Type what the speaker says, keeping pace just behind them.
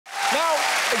Now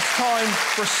it's time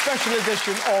for a special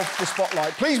edition of The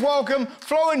Spotlight. Please welcome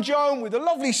Flo and Joan with a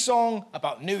lovely song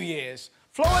about New Year's.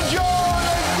 Flo and Joan!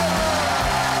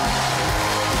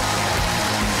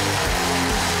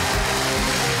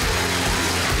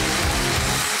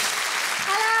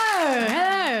 Hello,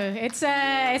 hello.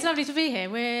 It's lovely to be here.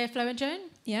 We're Flo and Joan.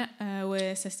 Yeah,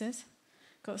 we're sisters.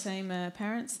 Got the same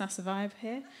parents. That's the vibe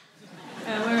here.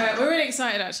 We're really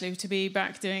excited actually to be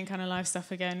back doing kind of live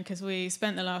stuff again because we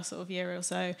spent the last sort of year or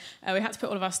so. We had to put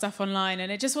all of our stuff online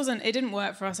and it didn't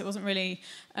work for us. It wasn't really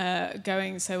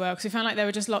going so well because we found like there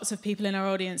were just lots of people in our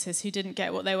audiences who didn't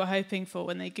get what they were hoping for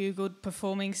when they Googled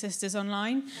performing sisters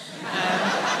online.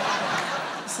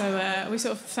 So we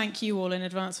sort of thank you all in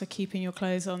advance for keeping your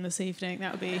clothes on this evening.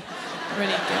 That would be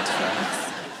really good for us.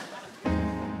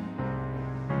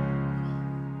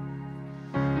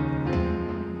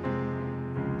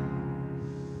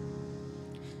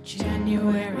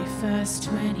 January 1st,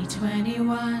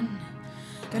 2021.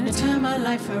 Gonna turn my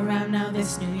life around now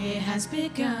this new year has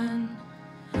begun.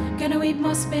 Gonna eat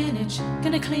more spinach,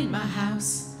 gonna clean my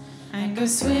house, and go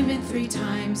swimming 3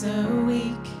 times a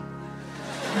week.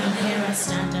 And here I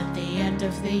stand at the end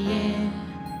of the year,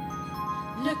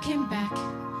 looking back,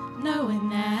 knowing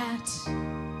that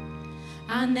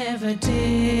I never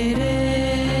did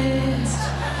it.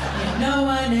 You know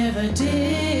I never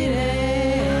did it.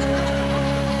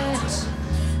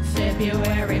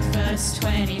 February 1st,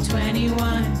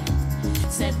 2021.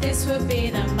 Said this would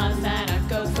be the month that I'd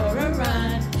go for a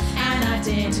run. And I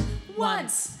did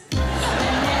once,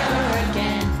 and never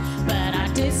again. But I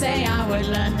did say I would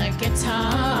learn the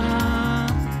guitar.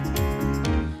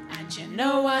 And you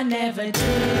know I never did.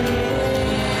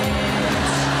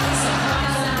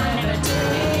 Surprised I never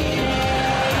did.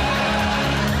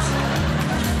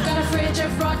 Got a fridge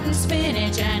of rotten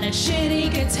spinach and a shitty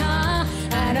guitar.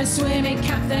 And a swimming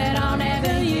cap that I'll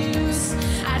never use.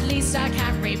 At least I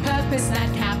can't repurpose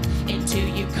that cap into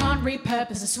you can't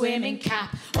repurpose a swimming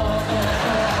cap. Oh, oh, oh,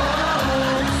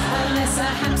 oh. Unless a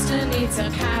hamster needs a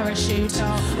parachute.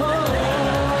 Oh,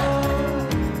 oh.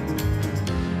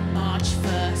 March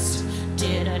 1st,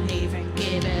 didn't even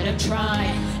give it a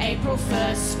try. April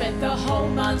 1st, spent the whole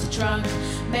month drunk.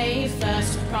 May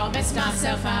 1st, promised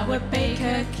myself I would bake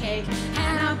a cake.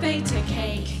 And I baked a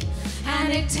cake.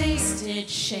 And it tasted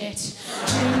shit.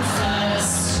 June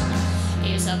 1st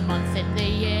is a month in the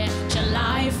year.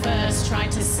 July 1st,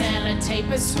 tried to sell and tape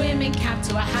a swimming cap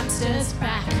to a hamster's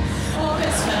back.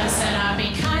 August 1st, said I'd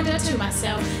be kinder to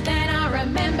myself. Then I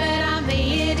remembered I'm the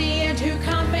idiot who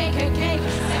can't bake a cake.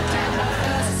 September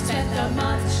 1st, spent the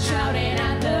month shouting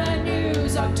at the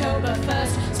news. October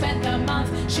 1st, spent the month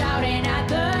shouting at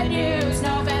the news.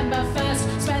 November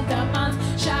 1st, spent the month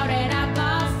shouting at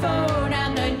my phone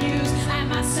and the news and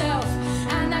myself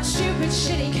and that stupid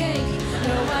shitty cake.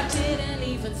 No, I didn't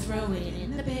even throw it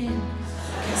in the bin,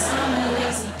 'cause I'm a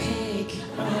lazy pig.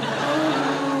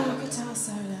 Oh, guitar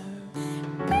solo.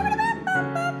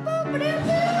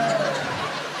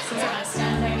 So I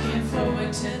stand looking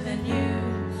forward to the new,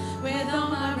 with all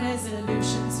my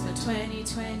resolutions for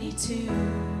 2022.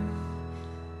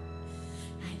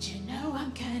 And you know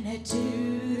I'm gonna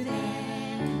do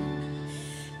them.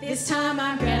 This time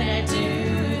I'm gonna do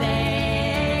them.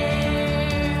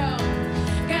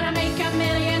 Gonna make $1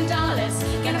 million,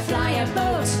 gonna fly a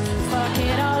boat. Fuck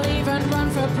it, I'll even run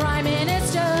for Prime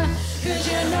Minister. 'Cause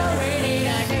you know we need a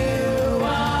new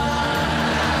one.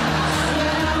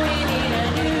 You know we need a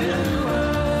new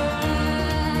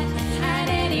one. And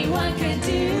anyone can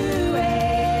do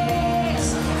it.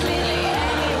 Clearly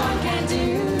anyone can do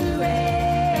it.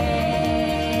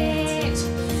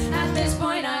 At this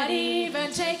point I'd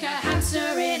even take a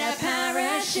hamster in a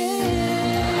parachute.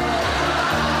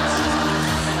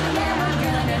 Yeah, I'm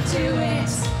gonna do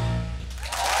it.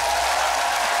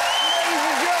 Ladies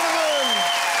and gentlemen,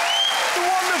 the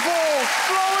wonderful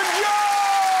Flo and